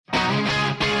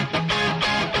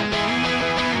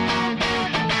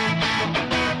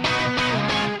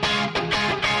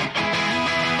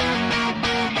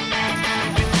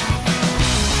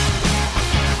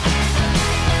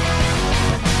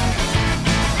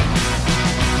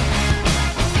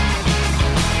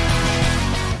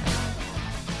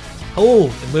Hello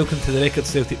and welcome to the Record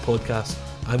Celtic podcast.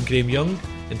 I'm Graham Young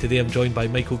and today I'm joined by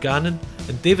Michael Gannon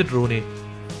and David Roney.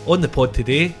 On the pod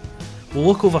today, we'll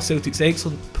look over Celtic's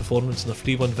excellent performance in their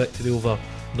 3-1 victory over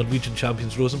Norwegian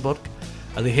champions Rosenborg.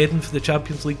 Are they heading for the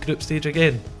Champions League group stage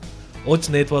again?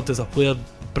 Odsonne Edouard is a player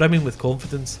brimming with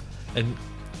confidence and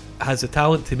has the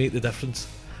talent to make the difference.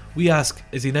 We ask,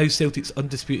 is he now Celtic's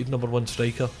undisputed number one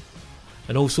striker?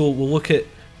 And also we'll look at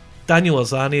Daniel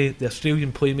Arzani, the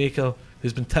Australian playmaker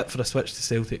who's been tipped for a switch to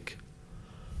Celtic.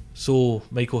 So,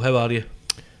 Michael, how are you?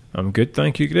 I'm good,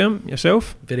 thank you, Graham.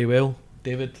 Yourself? Very well.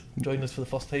 David, joining us for the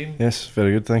first time? Yes,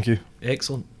 very good, thank you.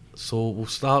 Excellent. So, we'll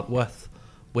start with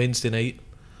Wednesday night.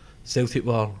 Celtic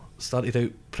started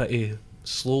out pretty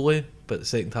slowly, but the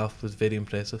second half was very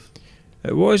impressive.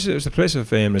 It was an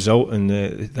impressive result, and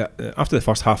after the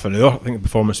first half an hour, I think the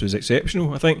performance was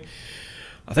exceptional. I think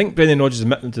Brendan Rodgers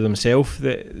admitted to himself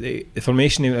that the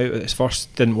formation out at its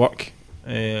first didn't work.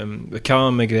 With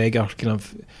Callum McGregor kind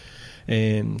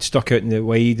of stuck out in the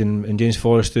wide and James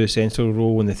Forrest to the central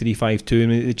role in the 3-5-2. I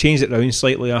mean, they changed it around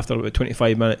slightly after about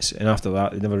 25 minutes, and after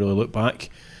that they never really looked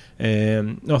back.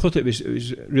 I thought it was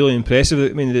really impressive.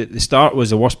 I mean, the start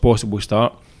was the worst possible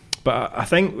start, but I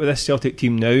think with this Celtic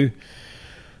team now,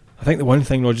 I think the one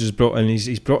thing Rodgers has brought in is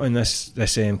he's brought in this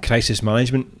crisis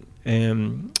management.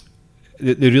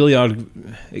 They really are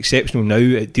exceptional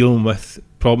now at dealing with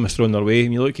problems thrown their way.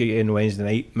 And you look at it on Wednesday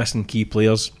night, missing key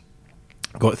players,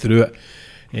 got through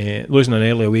it, losing an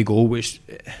early away goal, which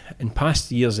in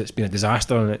past years it's been a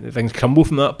disaster and things crumble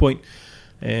from that point.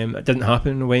 It didn't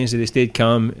happen on Wednesday. They stayed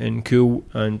calm and cool,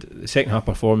 and the second half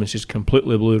performance just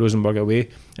completely blew Rosenborg away.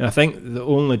 And I think the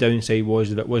only downside was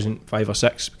that it wasn't 5 or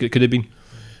 6. It could have been,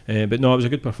 but no, it was a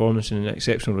good performance and an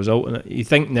exceptional result. And you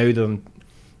think now they're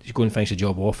go and finish the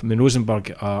job off. I mean,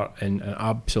 Rosenborg are in an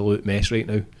absolute mess right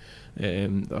now.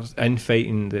 They're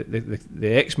infighting.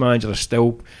 The ex-manager is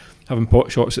still having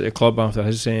pot shots at the club after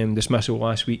his dismissal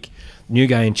last week. The new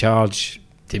guy in charge,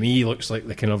 to me, looks like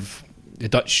the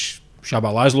Dutch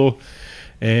Shabba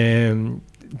Laszlo.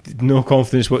 No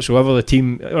confidence whatsoever. The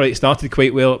team started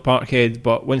quite well at Parkhead,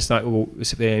 but once that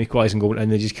equalising goal went in,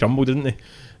 they just crumbled, didn't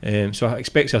they? So I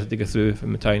expect Celtic to go through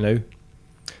from the tie now,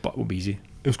 but it will be easy.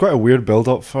 It was quite a weird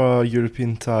build-up for a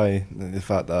European tie, the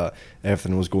fact that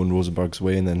everything was going Rosenborg's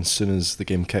way, and then as soon as the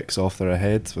game kicks off, they're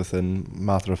ahead within a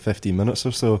matter of 15 minutes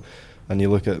or so. And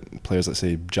you look at players like,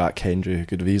 say, Jack Hendry, who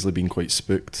could have easily been quite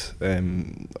spooked.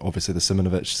 Obviously the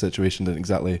Simonovic situation didn't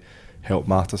exactly help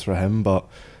matters for him, but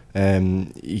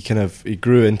he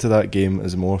grew into that game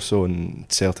as more so, and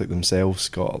Celtic themselves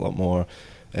got a lot more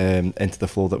into the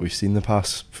flow that we've seen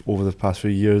over the past few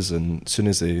years. And as soon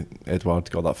as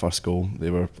Edouard got that first goal, they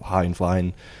were high and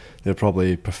flying. They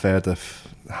probably preferred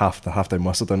if the half-time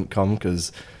whistle didn't come,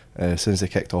 because as soon as they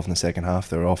kicked off in the second half,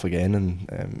 they were off again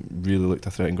and really looked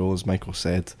a threatening goal. As Michael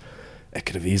said, it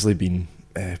could have easily been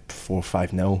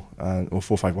 4-5-0 or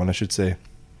 4-5-1, I should say.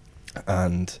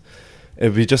 And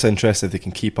it'd be just interesting if they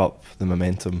can keep up the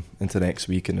momentum into next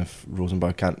week, and if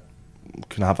Rosenborg can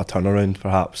have a turnaround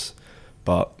perhaps.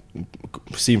 But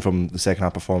seen from the second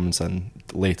half performance and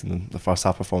late in the first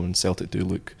half performance, Celtic do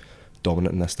look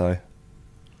dominant in this tie.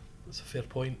 That's a fair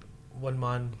point. One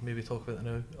man, maybe talk about it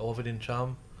now, Oliver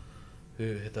Cham,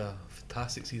 who had a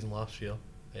fantastic season last year.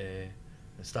 It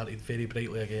started very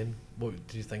brightly again. What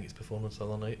did you think his performance the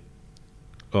other night?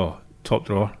 Oh, top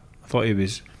drawer. I thought he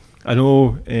was. I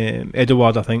know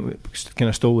Edouard, I think, kind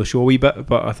of stole the show a wee bit,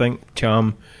 but I think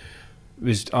Cham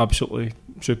was absolutely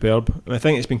superb. I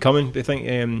think it's been coming. I think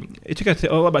it took a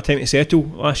little bit of time to settle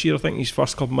last year. I think his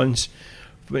first couple of months,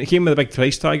 when he came with a big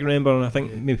price tag, remember, and I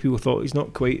think maybe people thought he's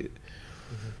not quite,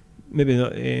 maybe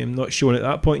not showing at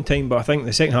that point in time. But I think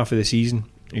the second half of the season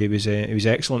he was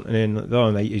excellent, and then the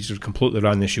other night he just completely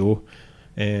ran the show.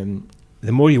 The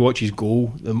more you watch his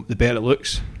goal, the better it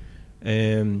looks.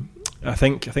 I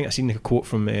think I seen a quote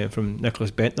from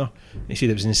Nicholas Bentner. He said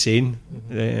it was insane.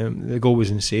 The goal was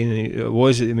insane, and it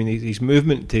was. I mean, his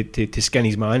movement to skin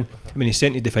his man. I mean, he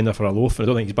sent the defender for a loaf, and I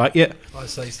don't think he's back yet.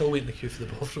 He's still waiting in the queue for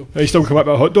the bathroom. He's still come back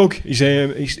with a hot dog.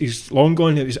 He's long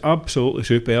gone. It was absolutely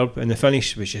superb, and the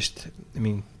finish was just, I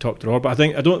mean, top drawer. But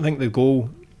I don't think the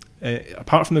goal,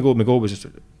 apart from the goal was just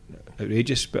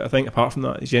outrageous. But I think apart from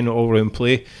that, his general all-round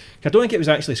play, I don't think it was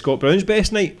actually Scott Brown's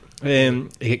best night.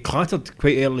 He got clattered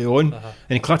quite early on, and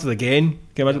he clattered again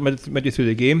midway through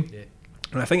the game. Yeah.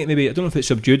 And I think I don't know if it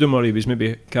subdued him or he was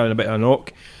maybe carrying a bit of a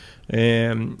knock.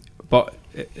 But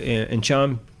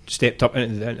Cham stepped up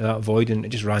into that void and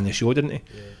just ran the show, didn't he?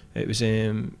 Yeah. It was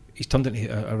he's turned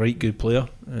into a right good player,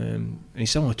 and he's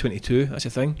still only 22. That's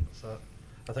the thing.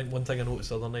 I think one thing I noticed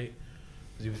the other night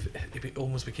was he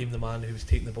almost became the man who was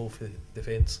taking the ball for the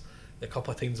defence. a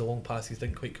couple of times the long passes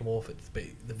didn't quite come off. But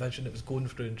the vision it was going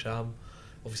through in Cham,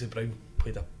 obviously Brown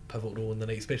played a pivotal role in the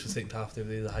night, especially second half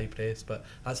the high press. But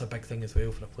that's a big thing as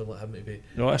well for a player like him to be.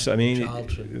 No, that's what I mean.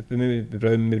 Maybe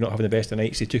Brown maybe not having the best of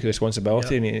nights, he took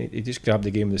responsibility and he just grabbed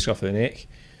the game with the scruff of the neck.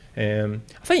 I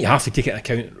think you have to take it into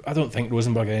account. I don't think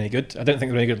Rosenborg are any good. I didn't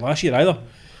think they were any good last year either.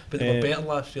 But they were better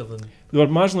last year than. They were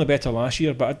marginally better last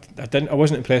year, but I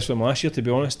wasn't impressed with them last year, to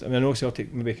be honest. I mean, I know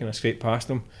Celtic maybe kind of scraped past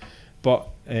them, but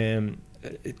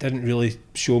it didn't really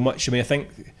show much. I mean, I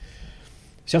think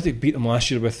Celtic beat them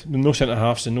last year with no centre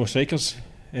halves and no strikers.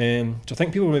 So I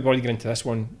think people maybe already get into this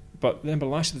one. But remember,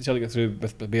 last year Celtic got through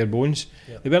with the bare bones.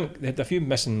 Yeah. They had a few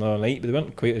missing the other night, but they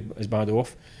weren't quite as bad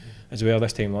off as well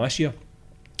this time last year.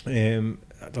 They're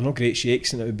no great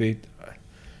shakes, and it would be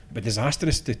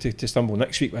disastrous to stumble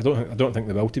next week. I don't think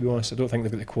they will, to be honest. I don't think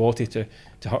they've got the quality to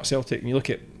hurt Celtic. And you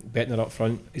look at Bettner up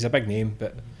front, he's a big name,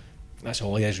 but that's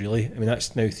all he is really. I mean,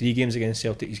 that's now 3 games against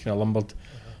Celtic. He's kind of lumbered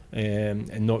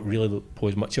and not really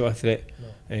posed much of a threat.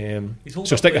 No.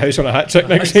 So stick the house on a hat trick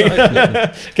next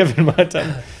week. Give him my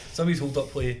time. Some of his hold up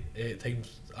play at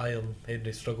times. Iron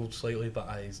Henry struggled slightly, but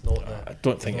he's not. I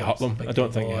don't think it hurt them. I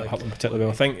don't think it hurt them particularly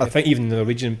well. I think even the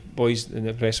Norwegian boys in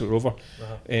the press were over.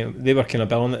 They were kind of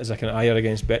billing it as like an ire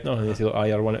against Bettner, and they thought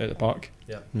Ire won it at the park.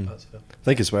 Yeah, that's fair. I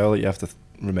think as well, you have to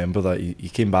remember that he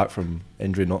came back from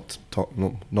injury not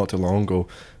too long ago.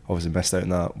 Obviously missed out in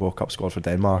that World Cup squad for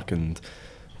Denmark, and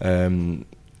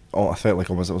I felt like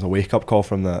almost it was a wake up call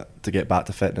from that to get back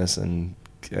to fitness and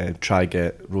try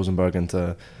get Rosenborg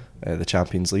into the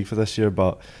Champions League for this year.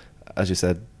 But as you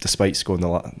said, despite scoring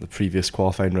the previous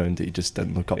qualifying round, he just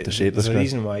didn't look up to shape. There's a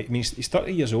reason why. I mean, he's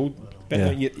 30 years old.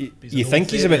 But you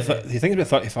think he's about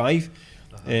 35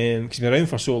 because he's been around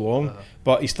for so long.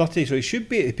 But he's 30, so he should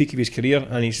be at the peak of his career,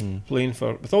 and he's playing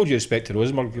for, with all due respect to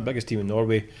Rosenborg, the biggest team in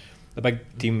Norway, the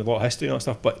big team with a lot of history and all that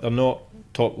stuff, but they're not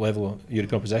top level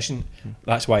European opposition.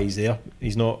 That's why he's there.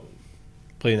 He's not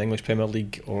playing the English Premier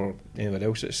League or anywhere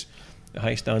else. It's a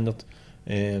high standard.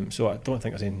 So I don't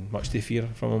think there's any much to fear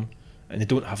from him, and they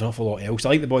don't have an awful lot else. I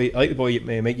like the boy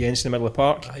Mike Jensen in the middle of the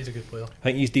park. He's a good player. I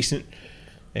think he's decent,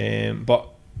 but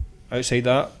outside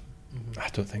that, I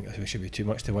don't think there should be too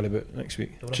much to worry about next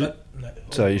week.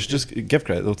 So you should just give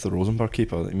credit though to the Rosenborg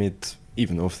keeper. He made,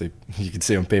 even though you could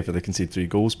say on paper they conceded 3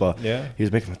 goals, but he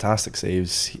was making fantastic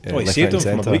saves. He saved them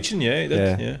from a bleaching.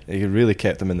 He really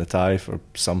kept them in the tie for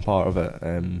some part of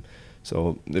it.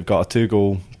 So they've got a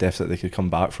 2-goal deficit they could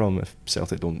come back from if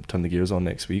Celtic don't turn the gears on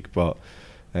next week. But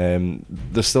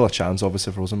there's still a chance,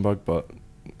 obviously, for Rosenborg. But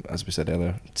as we said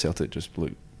earlier, Celtic just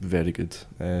looked very good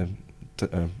a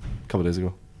couple of days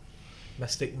ago.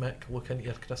 Mystic Mick, look into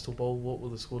your crystal ball. What will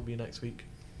the score be next week?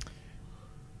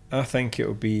 I think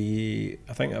it'll be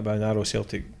a narrow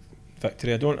Celtic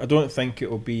victory. I don't think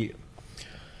it'll be.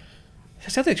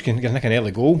 Celtic can nick an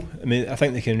early goal. I mean, I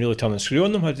think they can really turn the screw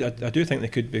on them. I do think they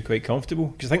could be quite comfortable,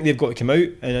 because I think they've got to come out,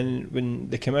 and then when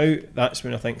they come out, that's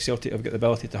when I think Celtic have got the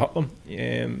ability to hurt them.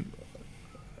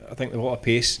 I think they've a lot of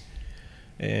pace,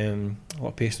 through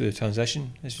the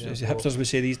transition, as the hipsters would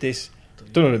say these days.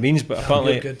 Don't know what it means, but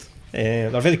apparently they're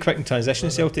very quick in transition.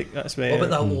 Celtic. That's what about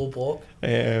that low block?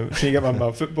 Can you get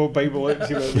my football Bible out and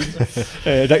see what it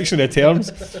means? Dictionary terms.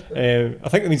 I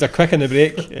think it means they're quick in the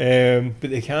break, but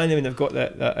they can. I mean, they've got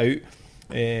that out.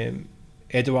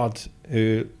 Edouard,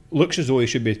 who looks as though he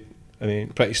should be,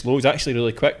 pretty slow. He's actually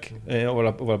really quick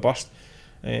over a burst.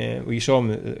 You saw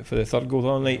him for the 3rd goal the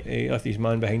other night. He left his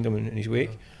man behind him in his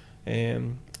wake,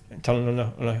 and turning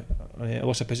on a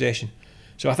loss of possession.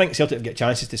 So I think Celtic get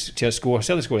chances to score.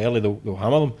 Celtic score early, they'll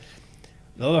hammer them.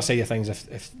 The other side of things,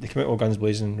 if they come out all guns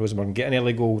blazing, Rosenborg and get an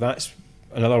early goal, that's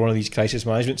another one of these crisis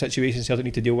management situations Celtic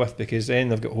need to deal with, because then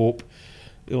they've got hope.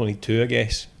 They only need 2, I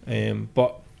guess.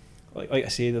 But like I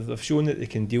say, they've shown that they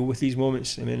can deal with these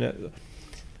moments. I mean,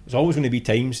 there's always going to be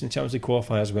times in Champions League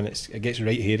qualifiers when it gets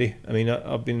right hairy. I mean,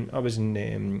 I was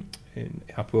in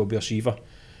Hapoel Beersheva,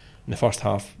 and the first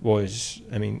half was,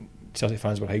 Celtic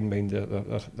fans were hiding behind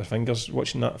their fingers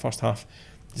watching that first half.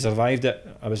 They survived it.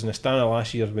 I was in Astana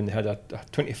last year when they had a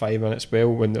 25-minute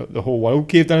spell when the whole world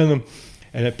caved in on them,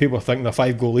 and people were thinking the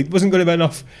 5-goal lead wasn't going to be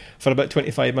enough for about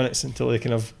 25 minutes until they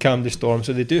kind of calmed the storm.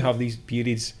 So they do have these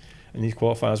periods in these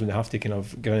qualifiers when they have to kind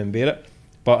of grin and bear it.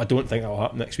 But I don't think that'll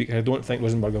happen next week. I don't think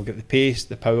Rosenborg will get the pace,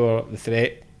 the power, the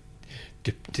threat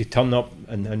to turn up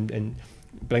and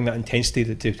bring that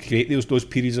intensity to create those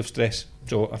periods of stress.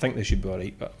 So I think they should be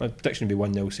alright. But my prediction would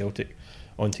be 1-0 Celtic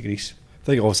on to Greece. I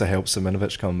think it also helps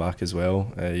Siminovic come back as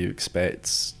well. You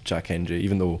expect Jack Hendry,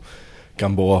 even though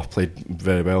Gamboa played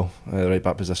very well. Right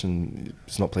back position.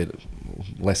 He's not played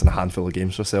less than a handful of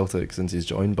games for Celtic since he's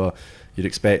joined, but you'd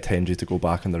expect Hendry to go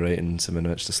back on the right and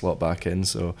Simonovic to slot back in.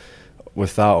 So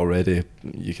with that already,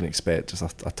 you can expect just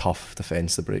a tough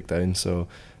defence to break down. So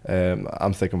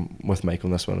I'm thinking with Michael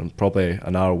on this one, and probably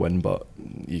an hour win, but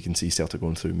you can see Celtic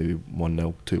going through maybe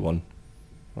 1-0, 2-1,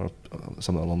 or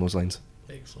something along those lines.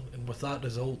 Excellent. And with that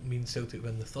result means Celtic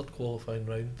win the third qualifying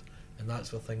round, and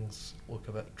that's where things look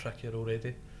a bit trickier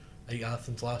already. Like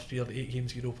Athens last year, 8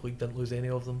 games Europa League, didn't lose any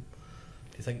of them.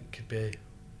 Do you think it could be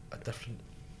a different,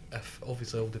 if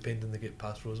obviously all depending they get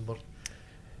past Rosenborg?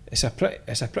 It's a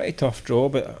pretty tough draw,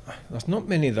 but there's not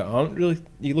many that aren't really.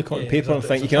 You look on paper and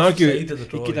think you can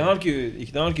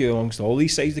argue amongst all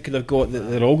these sides they could have got that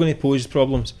they're all going to pose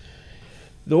problems.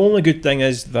 The only good thing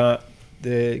is that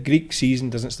the Greek season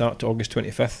doesn't start to August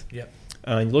 25th. Yep.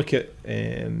 And you look at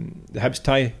the Hibs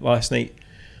tie last night,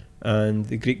 and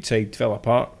the Greek side fell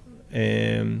apart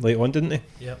late on, didn't they?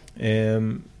 Yep.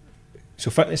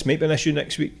 So fitness might be an issue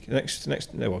next week. Next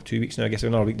 2 weeks now. I guess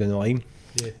another week down the line.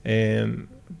 Yeah.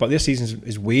 But their season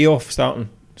is way off starting.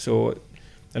 So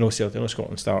I know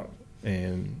Scotland start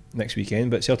next weekend,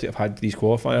 but Celtic have had these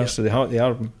qualifiers, Yep. so they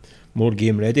are more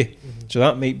game ready. Mm-hmm. So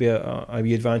that might be a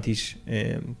wee advantage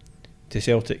to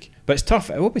Celtic. But it's tough.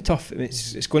 It will be tough.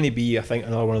 It's going to be, I think,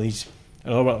 another one, as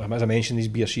I mentioned, these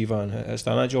Beersheva and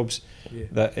Astana jobs. Yeah.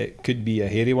 That it could be a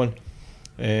hairy one.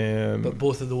 But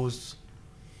both of those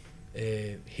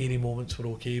hairy moments were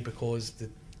okay because they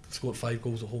scored 5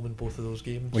 goals at home in both of those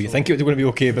games. Well, you think it was going to be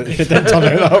okay, but it didn't turn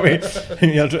out that way.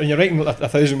 And you're writing a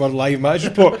 1,000-word live match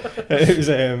report.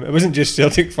 It wasn't just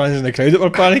Celtic fans in the crowd that were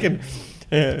panicking.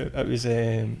 It was,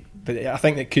 but I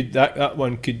think that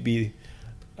one could be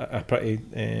a pretty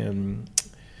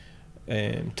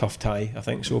tough tie. I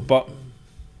think so. But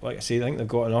like I say, I think they've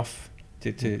got enough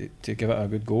to give it a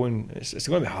good go, and it's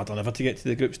going to be hard than ever to get to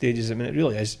the group stages. I mean, it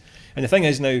really is. And the thing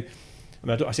is now,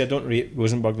 I don't rate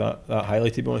Rosenborg that highly,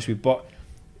 to be honest with you, but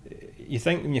you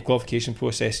think in your qualification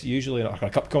process, usually in a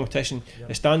cup competition,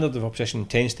 the standard of opposition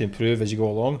tends to improve as you go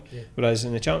along, whereas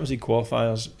in the Champions League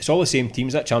qualifiers, it's all the same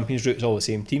teams. That Champions route is all the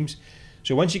same teams.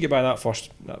 So once you get by that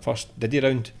first Diddy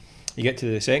round, you get to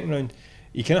the second round,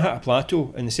 you kind of hit a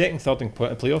plateau. In the second, third and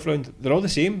playoff round, they're all the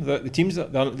same. The teams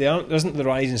that there isn't the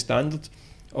rise in standard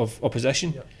of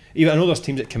opposition. Even I know there's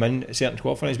teams that come in at certain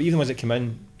qualifiers, but even the ones that come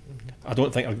in, I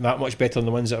don't think are that much better than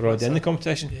the ones that are already in the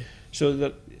competition. So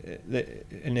once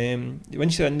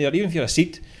you're in there, even if you're a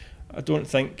seed, I don't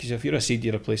think, because if you're a seed,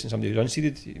 you're replacing somebody who's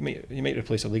unseeded. You might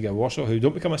replace a League of Warsaw who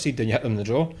don't become a seed, then you hit them in the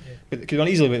draw. But it could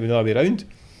easily be the other way around.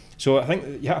 So I think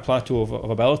you hit a plateau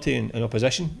of ability and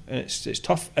opposition, and it's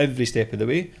tough every step of the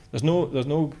way. There's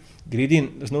no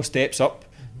gradient, there's no steps up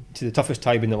to the toughest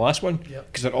tie being the last one,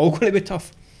 because they're all going to be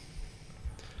tough.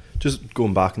 Just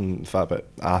going back on the fact about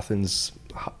Athens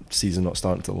season not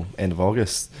starting until end of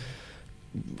August.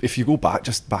 If you go back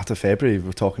to February,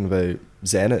 we're talking about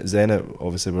Zenit. Zenit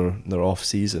obviously were in their off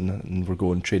season and we're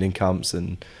going training camps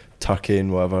in Turkey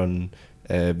and whatever, and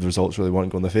the results really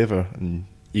weren't going in their favour. And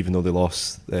even though they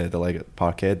lost the leg at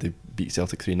Parkhead, they beat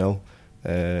Celtic 3-0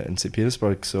 in St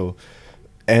Petersburg. So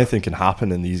anything can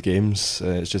happen in these games.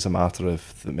 It's just a matter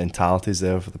of the mentality's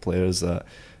there for the players, that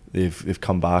they've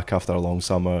come back after a long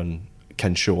summer and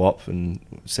can show up. And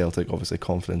Celtic, obviously,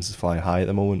 confidence is flying high at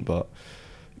the moment, but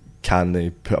can they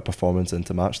put a performance in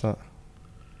to match that?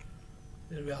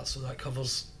 There we are. So that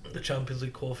covers the Champions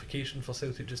League qualification for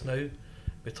Celtic just now.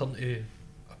 We turn to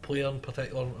a player in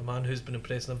particular, a man who's been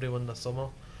impressing everyone this summer.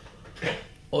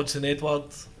 Odsonne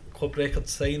Edouard, club record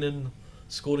signing,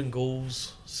 scoring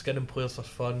goals, skinning players for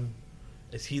fun.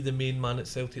 Is he the main man at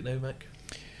Celtic now, Mick?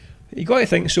 You got to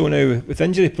think so now. With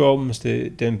injury problems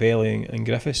to Dembele and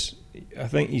Griffiths, I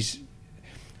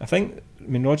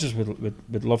mean, Rodgers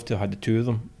would love to have had the two of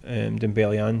them,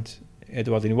 Dembele and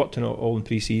Edouard. And he worked on it all in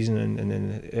pre-season and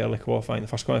then the early qualifying, the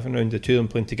first qualifying round, the two of them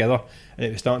playing together, and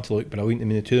it was starting to look brilliant. I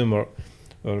mean, the two of them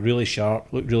were really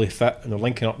sharp, looked really fit, and they're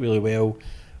linking up really well.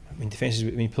 I mean, defences.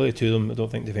 When you play the two of them, I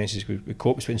don't think defences would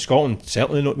cope. But in Scotland,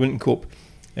 certainly wouldn't cope.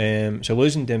 So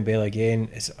losing Dembele again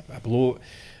is a blow.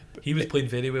 He was playing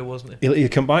very well, wasn't he? He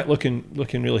come back looking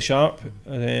really sharp,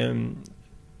 and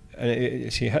he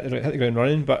hit the ground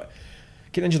running. But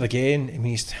getting injured again, I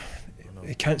mean,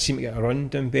 he can't seem to get a run.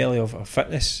 Dembele of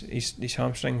fitness, his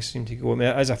hamstrings seem to go. I mean,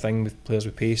 it is a thing with players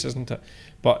with pace, isn't it?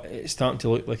 But it's starting to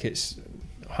look like it's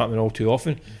happening all too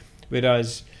often.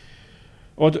 Whereas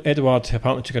Edouard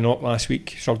apparently took a knock last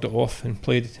week, shrugged it off, and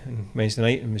played on Wednesday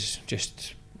night and was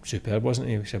just superb, wasn't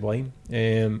he? Sublime.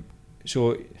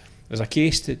 So there's a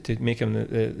case to make him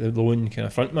the lone kind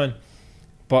of front man,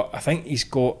 but I think he's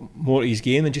got more to his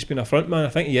game than just being a front man. I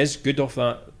think he is good off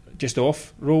that just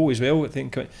off role as well. I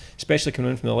think, especially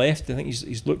coming in from the left, I think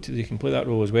he's looked at he can play that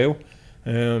role as well.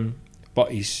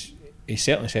 But he's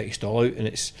certainly set his stall out, and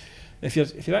it's if you're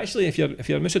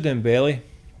Moussa Dembele,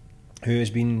 who has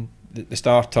been the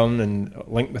star turn and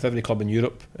linked with every club in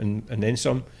Europe and then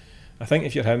some. I think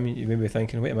if you're him, you may be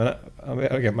thinking, wait a minute, I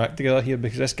better get back together here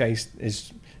because this guy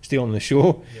is stealing the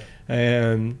show.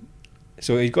 Yeah.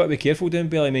 So he's got to be careful,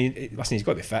 Dembele. I mean, listen, he's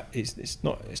got to be fit. It's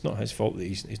not his fault that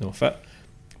he's not fit,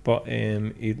 but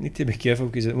you need to be careful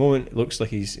because at the moment it looks like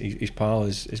his pal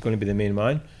is going to be the main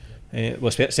man.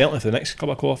 Well, certainly for the next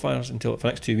couple of qualifiers, for the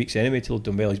next 2 weeks anyway, till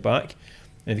Dembele's back.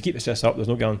 And if he keeps this up, there's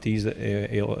no guarantees that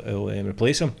he'll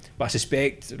replace him. But I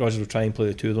suspect Rodgers will try and play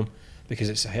the two of them because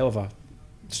it's a hell of a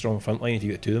strong front line if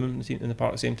you get two of them in the park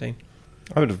at the same time.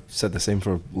 I would have said the same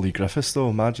for Lee Griffiths though.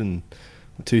 Imagine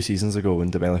 2 seasons ago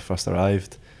when Dembele first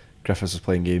arrived, Griffiths was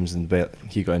playing games and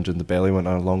he got injured and Dembele went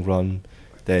on a long run.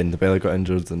 Then Dembele got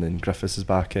injured and then Griffiths is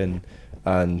back in.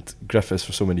 And Griffiths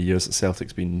for so many years at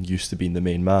Celtic's been used to being the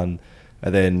main man.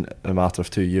 And then in a matter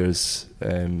of 2 years,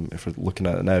 if we're looking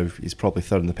at it now, he's probably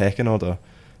third in the pecking order.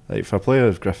 Like for a player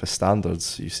of Griffiths'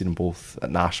 standards, you've seen him both at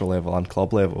national level and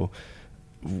club level.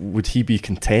 Would he be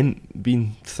content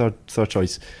being third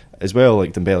choice as well?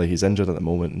 Like Dembele, he's injured at the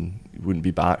moment and wouldn't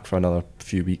be back for another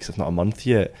few weeks, if not a month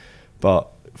yet. But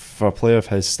for a player of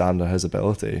his standard, his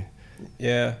ability,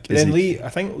 yeah. Then I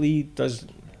think Lee does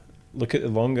look at the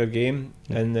longer game,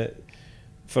 and that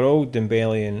for all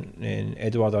Dembele and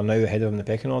Edouard are now ahead of him in the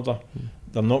pecking order,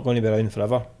 they're not going to be around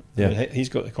forever. Yeah. I mean, he's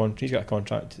got a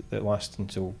contract that lasts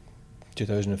until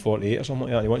 2048 or something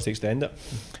like that. He wants to extend it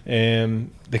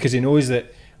because he knows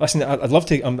that. Listen, I'd love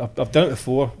to. I've done it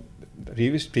before.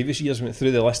 Previous years, went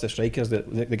through the list of strikers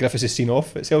that the Griffiths has seen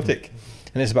off at Celtic,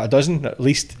 and it's about a dozen at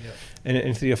least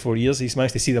in 3 or 4 years. He's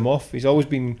managed to see them off. He's always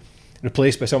been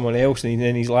replaced by someone else, and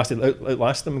then he's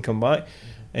outlasted them and come back.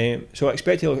 So I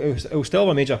expect he'll still have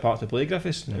a major part to play,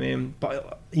 Griffiths.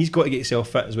 But he's got to get himself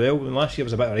fit as well. And last year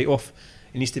was a bit of a write-off.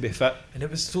 He needs to be fit. And it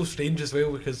was so strange as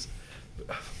well because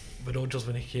with Rodgers,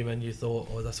 when he came in, you thought,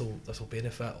 oh, this will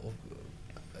benefit.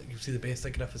 You see the best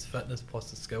of Griffiths' fitness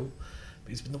plus the skill. But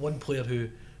he's been the one player who,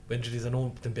 with injuries, I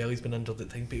know Dembele's been injured at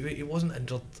times, but he wasn't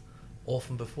injured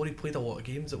often before. He played a lot of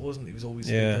games. He was always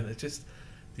in. It's just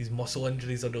these muscle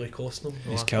injuries are really costing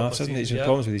him. His calves, hasn't he? He's had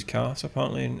problems with his calves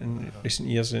apparently in recent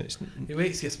years. He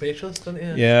waits to see a specialist, doesn't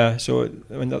he? Yeah, so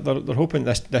I mean they're hoping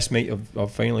this might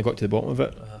have finally got to the bottom of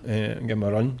it and give him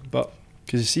a run. But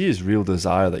because you see his real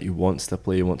desire that he wants to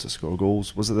play, he wants to score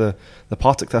goals. Was it the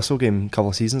Partick Thistle game a couple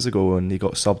of seasons ago and he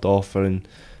got subbed off for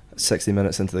 60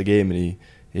 minutes into the game and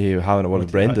he was having a word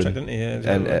with Brendan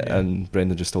and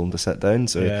Brendan just told him to sit down.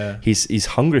 So he's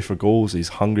hungry for goals, he's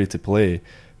hungry to play,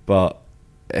 but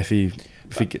if he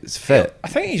gets fit, I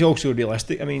think he's also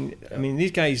realistic. I mean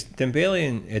these guys, Dembele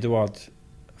and Edouard,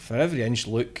 for every inch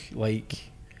look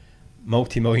like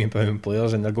multi-million-pound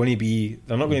players, and they're not going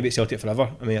to be at Celtic forever.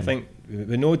 I mean, I think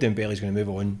we know Dembele's going to move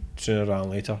on sooner rather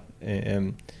than later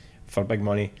for big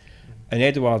money, and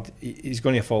Edouard, he's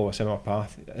going to follow a similar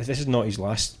path. This is not his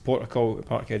last port of call at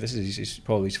Parkhead. This is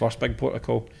probably his first big port of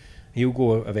call. He'll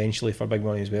go eventually for big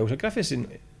money as well. So Griffiths,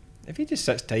 if he just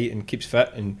sits tight and keeps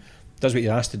fit and does what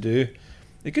you're asked to do,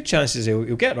 the good chances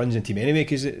he'll get runs in team anyway,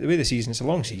 because the way the season, it's a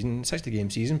long season, 60-game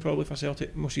season probably for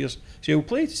Celtic most years, so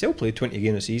he'll still play 20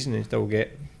 games a season and still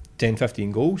get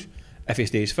 10-15 goals if he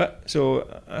stays fit.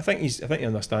 So I think he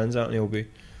understands that, and he'll be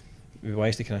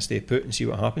wise to kind of stay put and see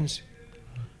what happens.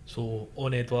 So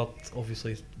on Edouard,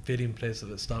 obviously very impressive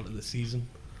at the start of the season,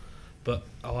 but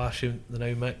I'll ask you now,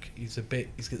 Mick, he's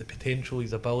got the potential,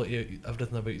 his ability,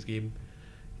 everything about his game.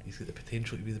 He's got the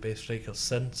potential to be the best striker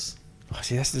since. Oh,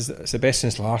 see, it's the best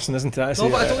since Larson, isn't it? No,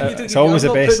 but I don't need to. It's always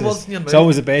the best. It's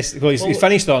always the best. Well, he's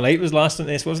finished all night. Was Larson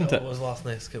this, wasn't it? It was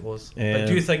Larson. It was. But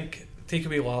do you think, take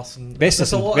away Larson, best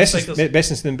since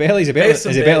Dembele? Is he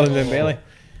better than Dembele?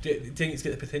 Do you think he's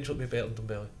got the potential to be better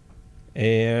than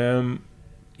Dembele?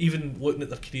 Even looking at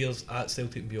their careers at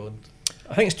Celtic and beyond.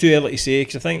 I think it's too early to say,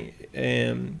 because I think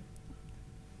it's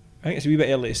a wee bit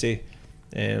early to say.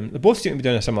 They both seem to be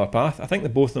down a similar path. I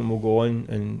think both of them will go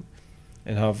on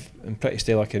and have pretty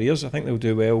stellar careers. I think they'll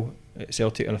do well at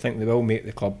Celtic, and I think they will make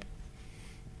the club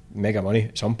mega money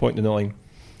at some point in the line.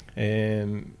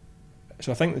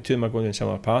 So I think the two of them are going down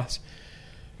similar paths.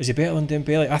 Is he better than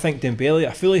Dembele? I think Dembele,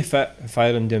 a fully fit,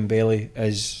 firing Dembele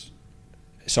is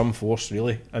some force,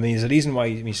 really. I mean, there's a reason why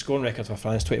his scoring record for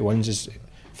France 21s is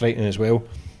frightening as well.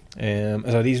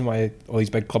 There's a reason why all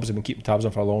these big clubs have been keeping tabs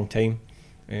on for a long time.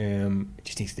 He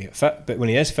just needs to get fit, but when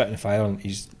he is fit and firing,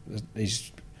 he's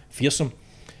fearsome.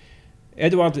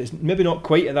 Edouard is maybe not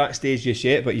quite at that stage just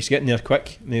yet, but he's getting there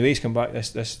quick. I mean, the way he's come back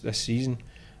this season.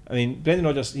 I mean, Brendan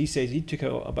Rodgers, he says he took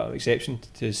a bit of exception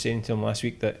to saying to him last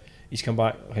week that he's come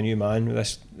back like a new man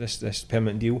with this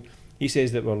permanent deal. He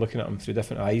says that we're looking at him through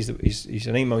different eyes. That he's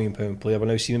a £9 million player. We're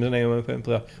now seeing him as a £9 million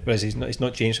player, whereas he's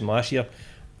not changed from last year.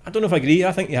 I don't know if I agree.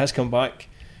 I think he has come back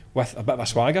with a bit of a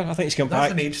swagger. I think he's come back.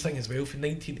 That's an age thing as well. From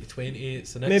 19 to 20,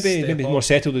 it's the next maybe step more up.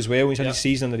 settled as well. He's had his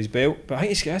season under his belt, but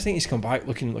I think he's come back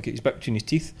looking like he's bit between his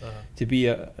teeth to be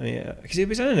because he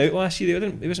was in and out last year.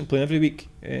 He wasn't playing every week.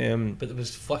 But there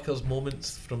was flickers,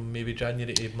 moments from maybe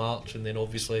January to March, and then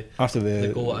obviously after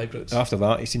the goal at Ibrox. After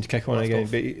that, he seemed to kick on again.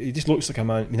 But he just looks like a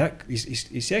man. I mean,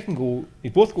 his second goal,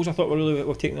 both goals I thought were really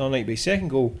well taken all night. But his second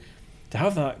goal, to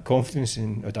have that confidence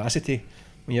and audacity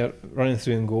when you're running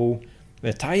through and goal.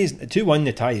 The tie is 2-1.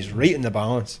 The tie is right in the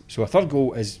balance. So a third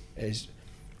goal is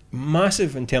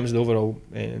massive in terms of the overall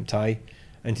tie,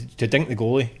 and to dink the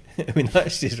goalie. I mean,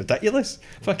 that's just ridiculous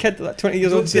for a kid like 20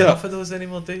 years old. You don't see enough of those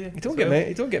anymore, do you? You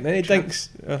don't get many dinks.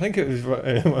 I think it was.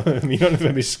 I mean, I don't know if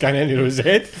it was scanning his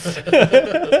head.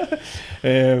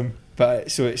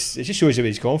 But so it just shows you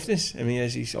his confidence. I mean,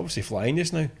 he's obviously flying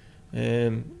just now,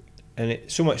 and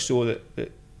it so much so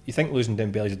that you think losing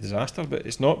Dembele is a disaster, but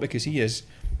it's not, because he is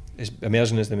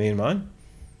emerging as the main man.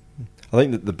 I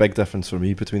think that the big difference for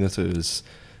me between the two is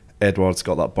Edouard's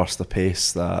got that burst of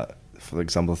pace that, for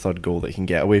example, the third goal, that he can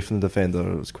get away from the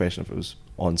defender. It was a question if it was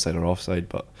onside or offside,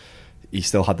 but he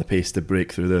still had the pace to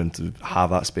break through there and to have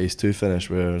that space to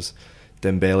finish, whereas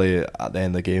Dembele at the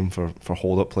end of the game for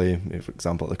hold-up play, for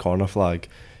example at the corner flag,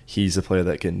 he's a player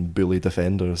that can bully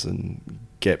defenders and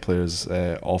get players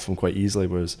off him quite easily,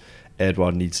 whereas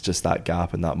Edouard needs just that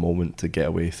gap in that moment to get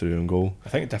away through and goal. I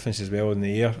think the difference as well in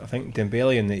the air. I think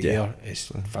Dembele in the air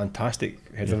is fantastic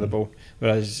header of the ball,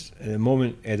 whereas at the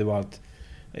moment Edouard,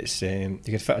 it's you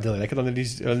could fit a daily record under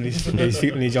his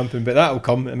feet when he's jumping, but that'll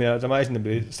come. I mean, I'd imagine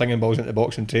they'll be slinging balls into the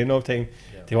box and training all the time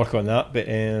to work on that, but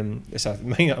it's a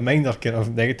minor kind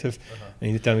of negative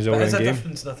in terms of all There's in a game.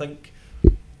 difference, and I think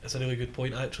it's a really good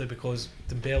point actually, because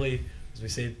Dembele, as we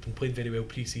said, been playing very well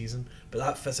pre-season, but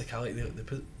that physicality, the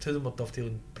two of them are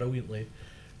dovetailing brilliantly,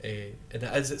 and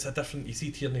it's a different. You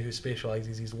see Tierney, who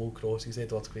specialises, he's low crosses.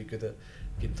 Edouard's quite good at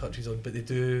getting touches on, but they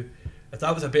do. If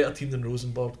that was a better team than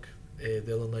Rosenborg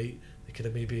the other night, they could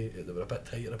have they were a bit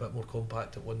tighter, a bit more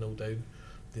compact at 1-0 down.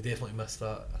 They definitely missed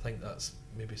that. I think that's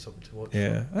maybe something to watch.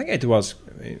 Yeah, I think Edouard's,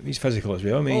 he's physical as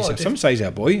well. I mean, he's some size of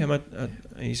a boy.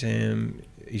 He's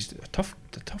a tough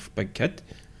big kid.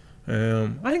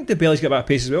 I think Dembele's got a bit of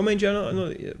pace as well, mind you. I know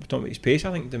we're talking about his pace.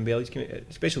 I think Dembele's,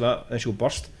 especially that initial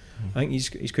burst, I think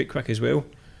he's quite quick as well.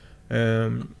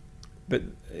 But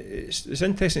it's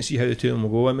interesting to see how the two of them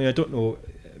will go. I mean, I don't know.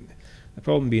 The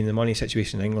problem being the money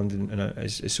situation in England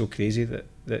is so crazy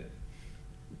that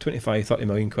 25-30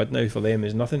 million quid now for them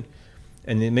is nothing,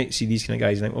 and they might see these kind of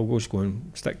guys and think, well, we'll just go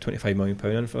and stick £25 million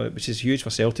in for it, which is huge for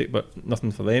Celtic, but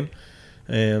nothing for them.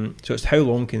 So it's how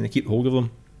long can they keep hold of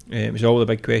them? It's all the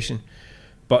big question.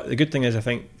 But the good thing is, I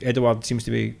think Edouard seems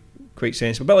to be quite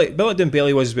sensible. But like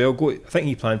Dembele was as well. I think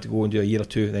he planned to go and do a year or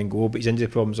two, then go. But his injury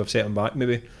problems have set him back.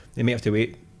 Maybe they may have to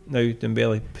wait now.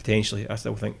 Dembele potentially. I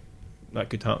still think that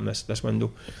could happen this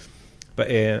window. But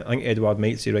I think Edouard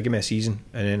might say, right, give me a season,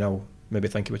 and then I'll maybe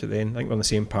think about it then. I think we're on the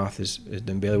same path as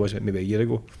Dembele was maybe a year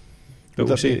ago. But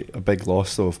would that be a big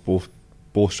loss though if both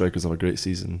strikers have a great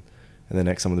season and the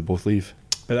next summer they both leave?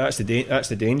 But that's the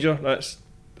danger. That's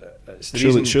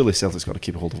the surely Celtic's got to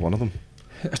keep a hold of one of them.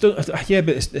 Yeah,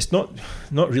 but it's not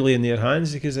really in their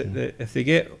hands, because if they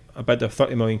get a bid of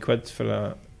 30 million quid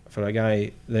for a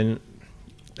guy, then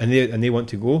and they want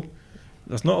to go,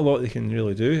 there's not a lot they can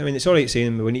really do. I mean, it's all right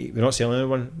saying we're not selling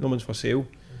anyone, no one's for sale.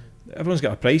 Everyone's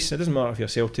got a price. It doesn't matter if you're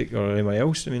Celtic or anyone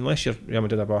else. I mean, unless you're Real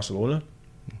Madrid or Barcelona,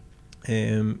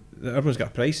 everyone's got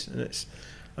a price, and it's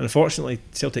unfortunately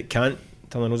Celtic can't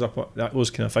turn their nose up at those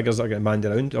kind of figures that are getting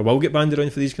banded around, or will get banded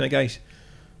around for these kind of guys.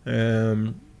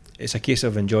 It's a case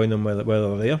of enjoying them while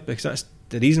they're there, because that's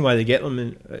the reason why they get them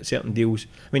in certain deals.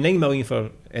 I mean, £9 million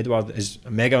for Edouard is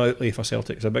a mega outlay for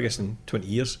Celtic. It's the biggest in 20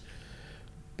 years.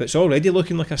 But it's already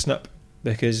looking like a snip,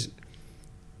 because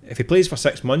if he plays for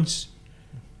 6 months,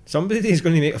 somebody is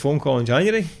going to make a phone call in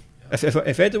January.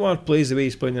 If Edouard plays the way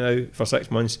he's playing now for 6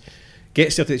 months,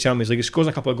 gets Celtic to the Champions League, scores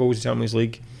a couple of goals in the Champions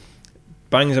League,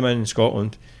 bangs them in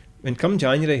Scotland, and come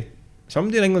January,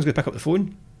 somebody in England's going to pick up the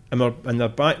phone, and they're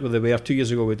back where they were 2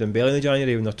 years ago with Dembele in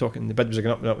January, when they're talking the bid was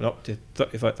going up and up and up to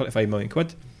 35 million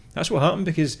quid. That's what happened,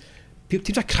 because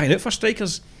teams are crying out for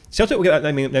strikers. Celtic will get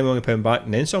that £9 million back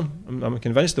and then some. I'm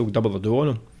convinced they'll double the dough on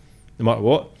him, no matter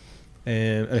what.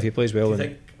 And if he plays well, do you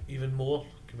think even more?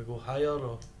 Can we go higher,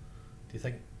 or do you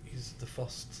think he's the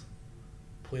first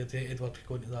player Edouard to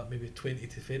go into that maybe 20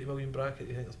 to 30 million bracket? Do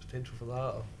you think there's potential for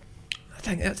that? Or? I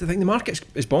think the market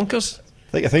is bonkers.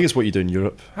 I think it's what you do in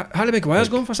Europe. Harry Maguire's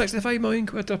going for 65 million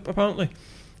quid apparently.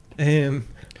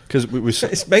 Because we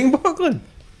it's mind-boggling.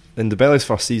 In Dembele's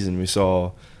first season, we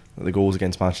saw the goals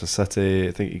against Manchester City.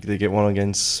 I think they get one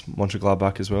against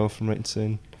Mönchengladbach as well, from right in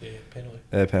saying.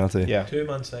 Yeah, penalty. Yeah. 2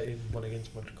 Man City, 1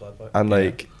 against Mönchengladbach.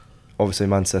 And obviously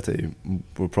Man City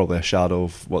were probably a shadow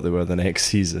of what they were the next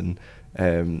season.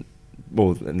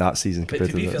 In that season compared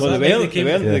to be the...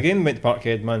 fair, The game went to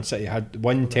Parkhead. Man City had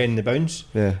 1-10 in the bounce,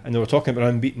 and they were talking about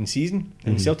an unbeaten season,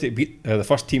 and Celtic beat the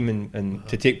first team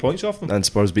to take points off them, and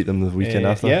Spurs beat them the weekend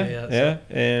after.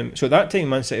 So at that time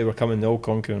Man City were coming the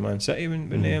all-conquering Man City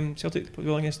when Celtic played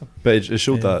well against them. But it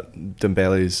showed that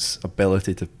Dembele's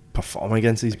ability to perform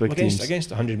against these big teams. Against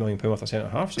 £100 million worth of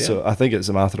centre-halves. Yeah. So I think it's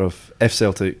a matter of, if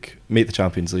Celtic make the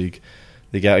Champions League,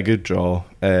 they get a good draw,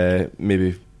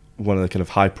 maybe one of the kind of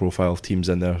high-profile teams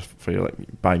in there for like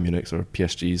Bayern Munich or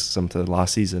PSG's some to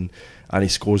last season, and he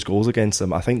scores goals against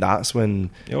them. I think that's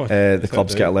when the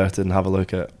clubs get alerted and have a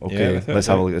look at, let's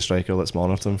have a look at the striker, let's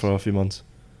monitor him for a few months.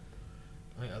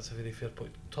 I think that's a very fair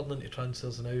point. Turning into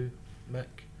transfers now, Mick.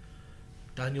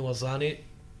 Daniel Odsonne,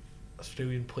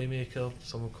 Australian playmaker,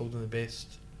 someone called him the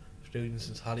best Australian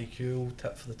since Harry Kewell,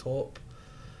 tip for the top.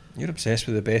 You're obsessed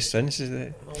with the best since, is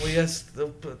it? Oh yes,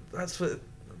 but that's what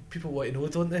people want to know,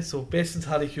 don't they? So best since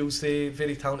Harry Kewell, say,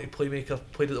 very talented playmaker,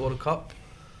 played at the World Cup.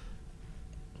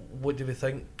 What do we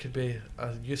think could be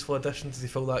a useful addition? Does he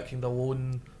fill that kind of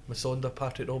lone Masonda,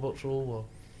 Patrick Roberts role?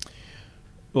 Or?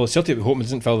 Well, Celtic were hoping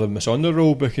didn't fill the Masonda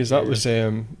role, because that was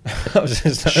that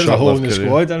was a hole in the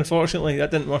squad. Unfortunately,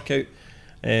 that didn't work out.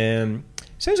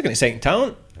 Sounds like an exciting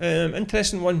talent,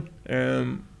 interesting one.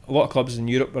 A lot of clubs in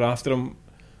Europe were after him.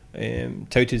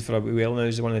 Touted for a while now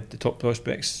as one of the top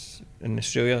prospects in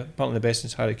Australia, apparently the best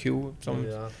since Harry Kewell.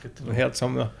 We heard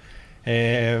somewhere.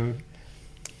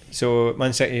 So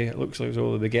Man City, it looks like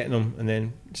they'll be getting him and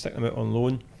then sticking him out on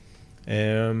loan.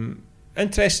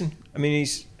 Interesting. I mean,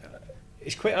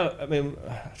 he's quite a. I mean,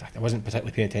 I wasn't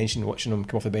particularly paying attention watching him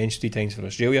come off the bench 3 times for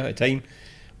Australia at the time,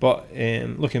 but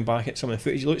looking back at some of the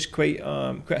footage, he looks quite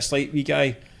a slight wee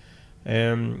guy.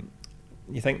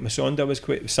 You think Masonda was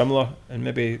quite similar, and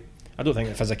maybe I don't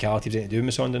think the physicality has anything to do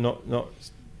with Masonda not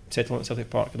settling at Celtic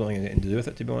Park. I don't think it has anything to do with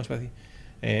it, to be honest with you.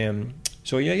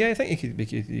 So I think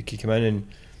he could come in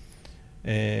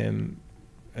and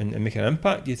make an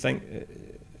impact. Do you think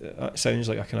that sounds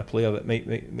like a kind of player that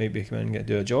might be come in and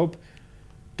do a job?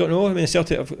 Don't know. I mean,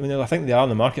 Celtic. I think they are in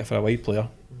the market for a wide player.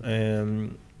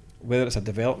 Whether it's a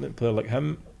development player like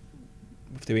him,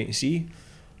 we have to wait and see.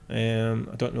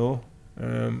 I don't know.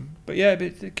 But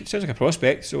it sounds like a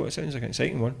prospect, so it sounds like an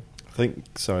exciting one. I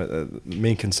think the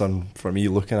main concern for me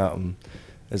looking at him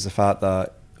is the fact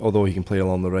that although he can play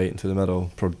along the right and through the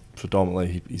middle,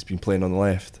 predominantly he's been playing on the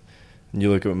left. And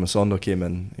you look at when Masonda came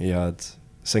in, he had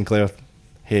Sinclair,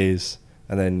 Hayes,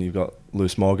 and then you've got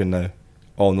Lewis Morgan now,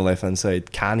 all on the left hand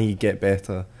side. Can he get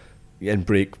better and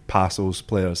break past those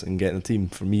players and get in the team?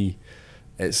 For me,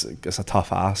 it's a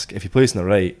tough ask. If he plays on the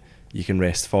right, you can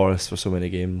rest Forrest for so many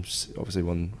games. Obviously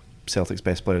one of Celtic's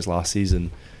best players last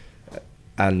season,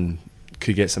 and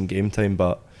could get some game time.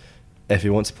 But if he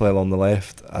wants to play along the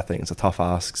left, I think it's a tough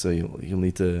ask. So you'll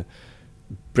need to.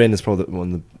 Brendan's probably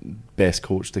one of the best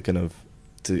coach to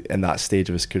in that stage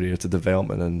of his career to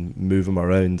development and move him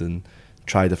around and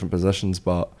try different positions.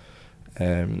 But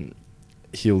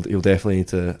he'll definitely need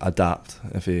to adapt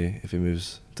if he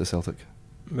moves to Celtic.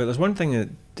 But there's one thing that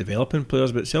developing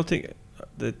players, but Celtic.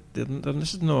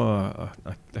 This is not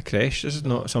a creche. This is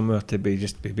not somewhere to be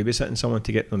babysitting someone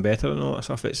to get them better and all that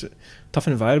stuff. It's a tough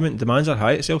environment. Demands are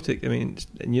high at Celtic. I mean,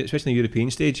 especially in the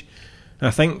European stage. And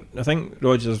I think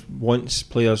Rodgers wants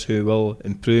players who will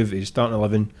improve his starting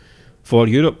 11 for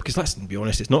Europe. Because let's be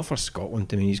honest, it's not for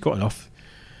Scotland. I mean, he's got enough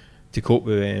to cope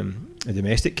with a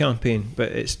domestic campaign.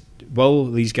 But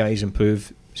will these guys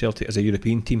improve Celtic as a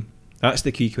European team? That's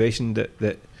the key question that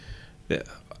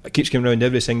it keeps coming around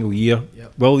every single year.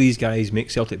 Yep. Will these guys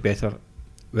make Celtic better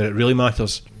where it really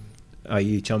matters,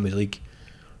 i.e. Champions League?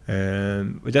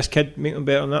 Would this kid make them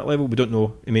better on that level? We don't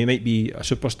know. He might be a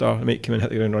superstar. He might come and hit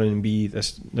the ground running and be the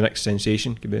next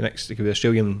sensation. It could be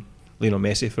Australian Lionel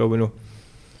Messi for all we know.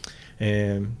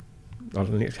 Or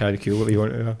the next Harry Kewell, whatever you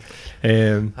want to have.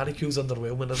 Harry Kewell's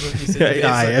underwhelming, isn't he?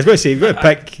 I was going to say, you've got to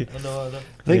pick I know.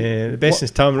 The best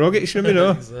since Tam Rogic, you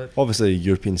know. Exactly. Obviously,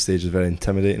 European stage is very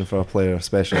intimidating for a player,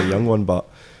 especially a young one. But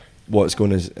what's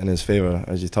going in his favour,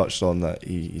 as you touched on, that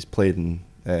he's played in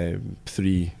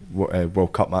 3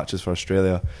 World Cup matches for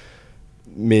Australia.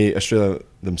 Australia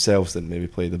themselves didn't maybe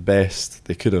play the best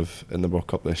they could have in the World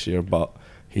Cup this year, but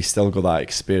he's still got that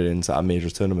experience at a major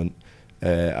tournament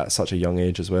at such a young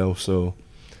age as well. So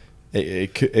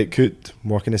it could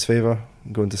work in his favour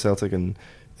going to Celtic, and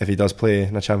if he does play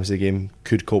in a Champions League game,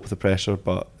 could cope with the pressure,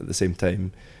 but at the same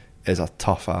time is a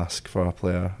tough ask for a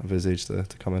player of his age to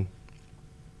come in.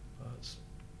 That's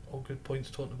all good points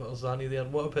talking about Odsonne there.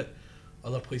 What about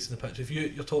other places in the pitch? If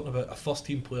you're talking about a first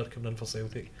team player coming in for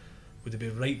Celtic, would it be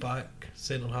right back,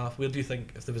 centre half? Where do you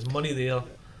think, if there was money there,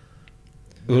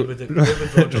 where would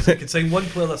Rodgers? You could sign one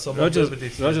player this summer. Rodgers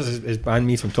has banned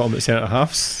me from talking about centre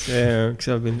halves because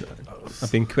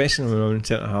I've been questioning him on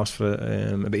centre halves for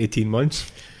about 18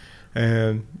 months.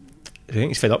 I think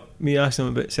he's fed up me asking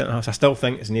him about centre halves. I still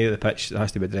think it's an area of the pitch that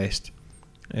has to be addressed.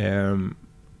 I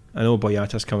know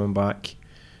Boyata's coming back,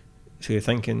 so you're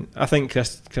thinking. I think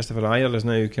Christopher Ajer has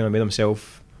now kind of made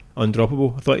himself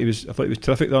undroppable. I thought he was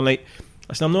terrific the other night.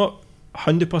 Listen, I'm not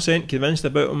 100% convinced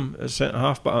about him as centre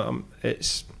half, but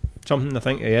it's something I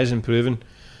think he is improving.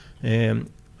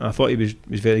 I thought he was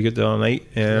very good the other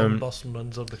night. Boston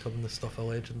runs are becoming the stuff of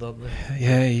legend, aren't they?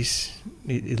 Yeah,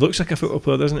 he looks like a football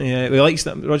player, doesn't he? He likes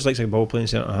that. Rodgers likes a ball playing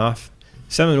centre half.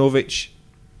 Simonovic,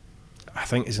 I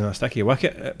think, is in a sticky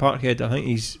wicket at Parkhead. I think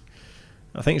he's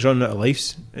running out of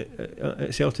lives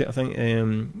at Celtic. I think.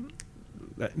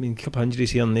 A couple of injuries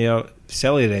here and there.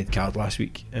 Silly red card last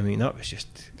week. I mean, that was just.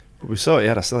 We saw he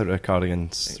had a silly red card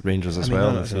against Rangers as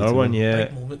well. That's another one, yeah.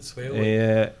 Big moments, well.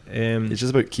 It's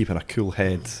just about keeping a cool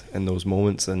head in those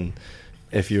moments, and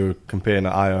if you're comparing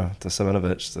Ajer to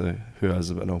Simonovic, who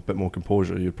has a bit more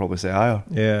composure, you'd probably say Ajer.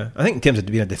 Yeah, I think in terms of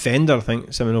being a defender, I think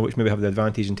Simonovic maybe have the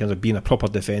advantage in terms of being a proper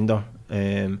defender.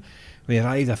 When he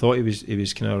arrived, I thought he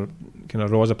was kind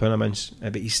of raw as a pound of mince,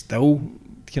 but he's still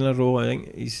kind of raw. I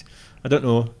think I don't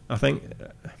know. I think,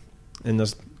 and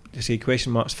there's to say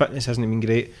question marks. Fitness hasn't been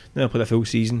great. Never played a full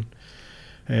season.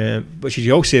 Which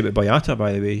you all say about Boyata,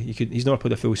 by the way. He's never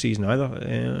played a full season either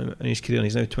in his career, and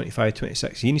he's now 25,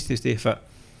 26. He needs to stay fit.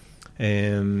 Do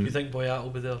you think Boyata will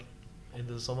be there end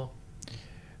of the summer?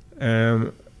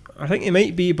 I think he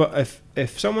might be, but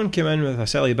if someone came in with a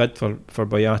silly bid for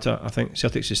Boyata, I think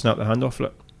Celtic should snap the hand off for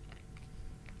it.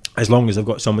 As long as they've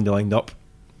got somebody lined up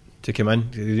to come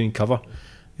in, they're doing cover.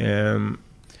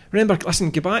 Remember,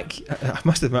 listen, go back. I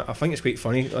must admit, I think it's quite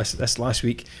funny this last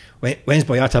week. When's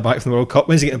Boyata back from the World Cup?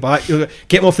 When's he getting back?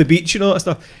 Get him off the beach, all that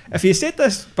stuff. If he said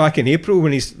this back in April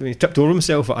when he tripped over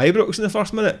himself at Ibrox in the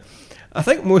first minute, I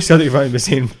think most Celtic fans were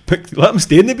saying, let him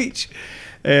stay on the beach.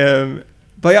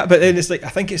 But then it's like, I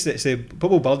think it's a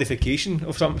bubble birdification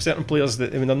of some certain players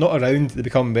that when they're not around, they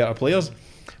become better players.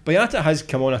 Boyata has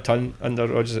come on a ton under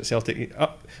Rodgers at Celtic.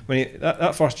 When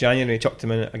that first January, he chucked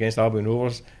him in against Albion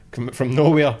Rovers from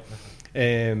nowhere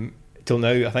till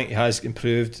now. I think he has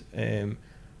improved.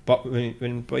 But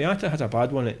when Boyata has a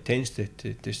bad one, it tends to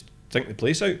stink the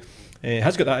place out. He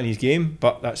has got that in his game,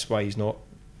 but that's why he's not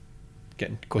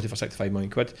getting quoted for £65 million.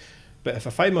 But if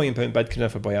a £5 million bid came in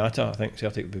for Boyata, I think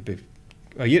Celtic would be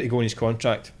a year to go in his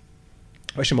contract.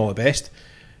 Wish him all the best,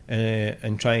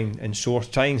 and try and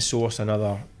source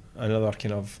another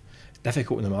kind of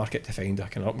difficult in the market to find a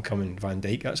kind of up and coming Van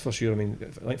Dijk. That's for sure. I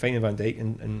mean, like finding Van Dijk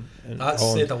and that's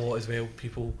Holland. said a lot as well.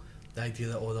 People, the idea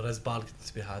that there is bargains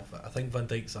to be had, but I think Van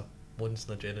Dijk's a once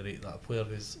in a generation, that a player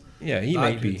who's he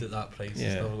might be at that price. Yeah.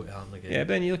 It's never going to happen again. Yeah, but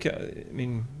then you look at,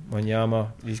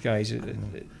 Wanyama, these guys.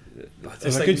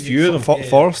 There's a like good few of them.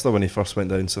 Forrester, when he first went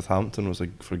down Southampton, was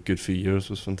for a good few years,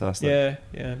 was fantastic.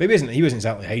 Yeah. But he wasn't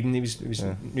exactly hiding. He was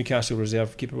Newcastle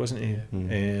reserve keeper, wasn't he?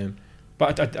 Yeah.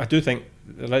 But I do think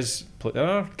there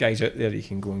are guys out there you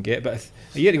can go and get. But if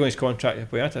a year to go in his contract,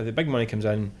 if Boyata, the big money comes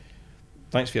in.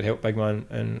 Thanks for your help, big man,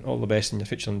 and all the best in your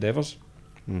future endeavours.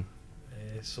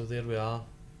 So there we are,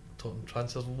 talking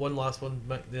transfers. One last one,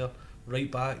 Mick, there,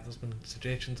 right back. There's been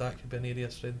suggestions that could be an area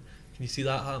of strength. Can you see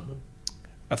that happening?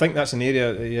 I think that's an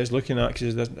area that he is looking at,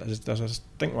 because there's a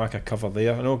stink like a cover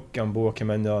there. I know Gamboa came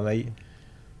in the other night.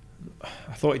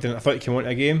 I thought he came on to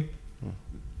a game.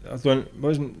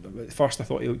 Wasn't at first. I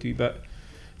thought he looked a wee bit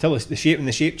till the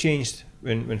shape changed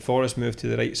when Forrest moved to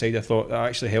the right side. I thought that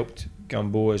actually helped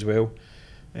Gamboa as well,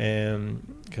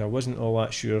 because I wasn't all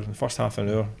that sure in the first half an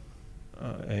hour.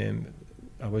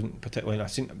 I wasn't particularly.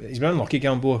 He's been unlucky,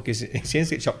 Gamboa, because he seems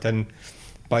to get chucked in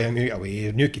by a debut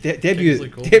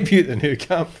at the new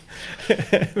camp.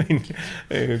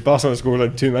 Barcelona scored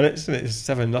in 2 minutes and it's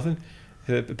 7-0.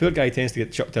 The poor guy tends to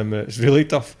get chucked in, but it's really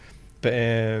tough. But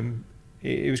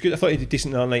he was good. I thought he did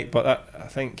decent the other night, but I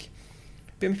think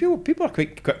people are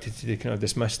quite quick to kind of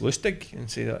dismiss Lustig and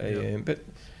say that. But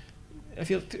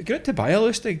if you're good to buy a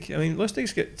Lustig,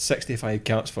 Lustig's got 65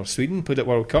 caps for Sweden, played at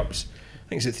World Cups.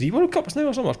 think it's at 3 World Cups now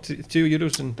or something, or 2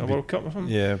 Euros and a World Cup or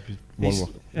something. Yeah,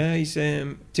 He's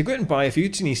to go out and buy, if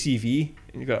you'd seen his CV,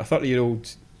 and you've got a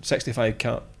 30-year-old 65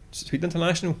 cap Sweden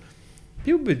international,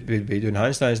 people would be doing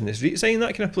handstands in the street signing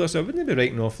that kind of player, so I wouldn't be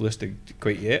writing off Lustig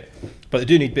quite yet. But they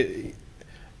do need,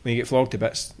 when you get flogged to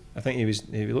bits, I think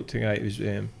if you looked at a guy, he was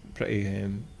pretty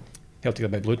held together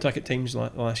by blue tack at times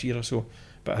last year or so.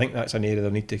 But I think that's an area they'll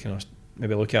need to kind of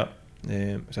maybe look at.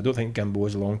 So I don't think Gambo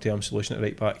is a long-term solution at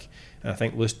right back, and I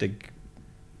think Lustig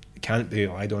can't be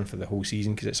relied on for the whole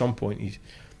season, because at some point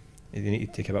they need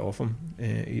to take a bit off him.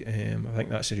 I think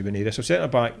that's a Ruben area. So centre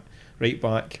back, right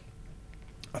back,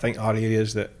 I think are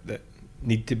areas that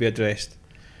need to be addressed.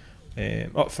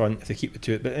 Up front, if they keep the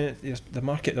two, but the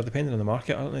market, they're dependent on the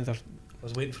market, aren't they? I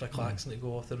was waiting for a Claxon to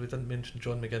go off there. We didn't mention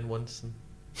John McGinn once, and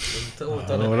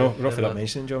we're off without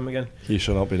mentioning John McGinn. He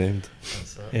shall not be named.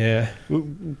 That's it. Yeah.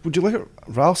 Would you look at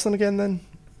Ralston again then?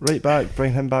 Right back,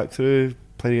 bring him back through,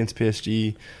 play against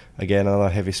PSG. Again, another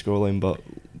heavy scoreline, but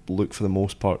look for the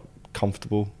most part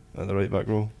comfortable at the right back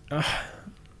role.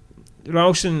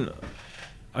 Ralston,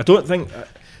 I don't think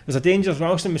there's a danger.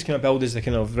 Ralston was kind of billed as the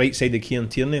kind of right side of Kieran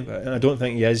Tierney, but I don't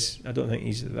think he is. I don't think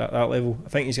he's at that level. I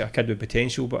think he's got a kid with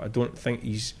potential, but I don't think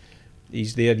he's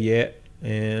there yet.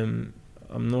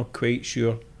 I'm not quite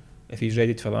sure if he's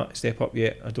ready for that step up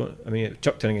yet. I mean,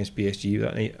 chucked in against PSG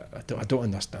that night. I don't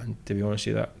understand, to be honest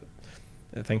with you,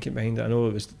 that thinking behind it. I know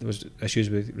there was issues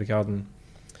regarding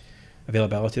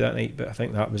availability that night, but I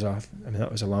think that was a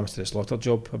lambs to the slaughter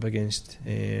job up against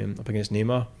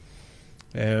Neymar.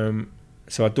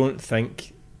 So I don't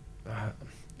think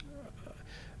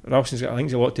Ralston's got. I think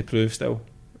he's a lot to prove still.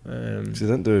 He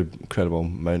didn't do an incredible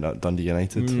amount at Dundee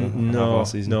United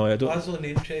last season. No, I don't. Glasgow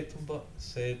name checked him, but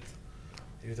said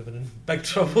he would have been in big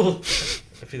trouble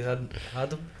if he hadn't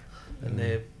had him. And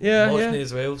Mosney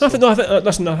as well. I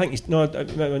think he's no.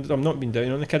 I'm not being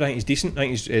down on the kid. I think he's decent.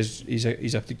 I think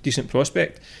he's a decent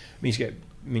prospect. I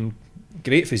mean,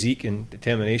 great physique and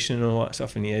determination and all that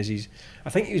stuff. And I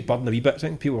think he was burdened a wee bit. I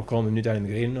think people were calling him new Danny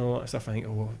McGrain and all that stuff. I think,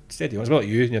 steady on. As well as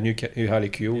you and your new Harry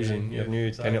Kewells and your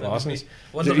new Bennett Larsons.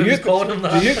 Wonder who called him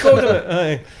that. You called him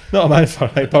it? Not a man for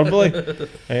hyperbole.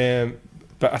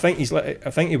 But I think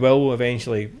he will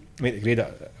eventually make the grade.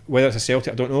 Whether it's a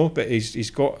Celtic, I don't know. But he's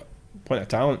got plenty of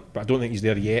talent. But I don't think he's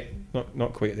there yet.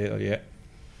 Not quite there yet.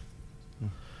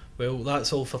 Well,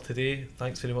 that's all for today.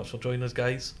 Thanks very much for joining us,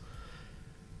 guys.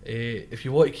 If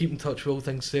you want to keep in touch with all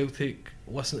things Celtic,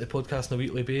 listen to the podcast on a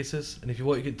weekly basis, and if you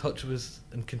want to get in touch with us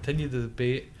and continue the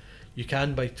debate, you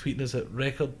can by tweeting us at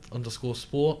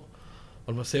record_sport,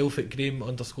 or myself at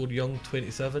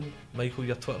Graham_Young27. Michael,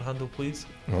 your Twitter handle, please.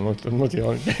 I'm not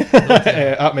young.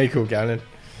 At Michael Gannon.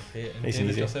 Okay, and nice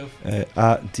and easy. yourself?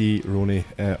 At D Roney,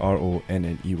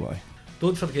 Ronney.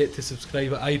 Don't forget to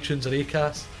subscribe at iTunes or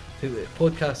Acast to the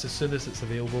podcast as soon as it's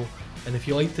available. And if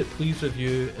you liked it, please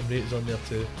review and rate us on there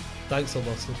too. Thanks for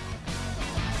listening.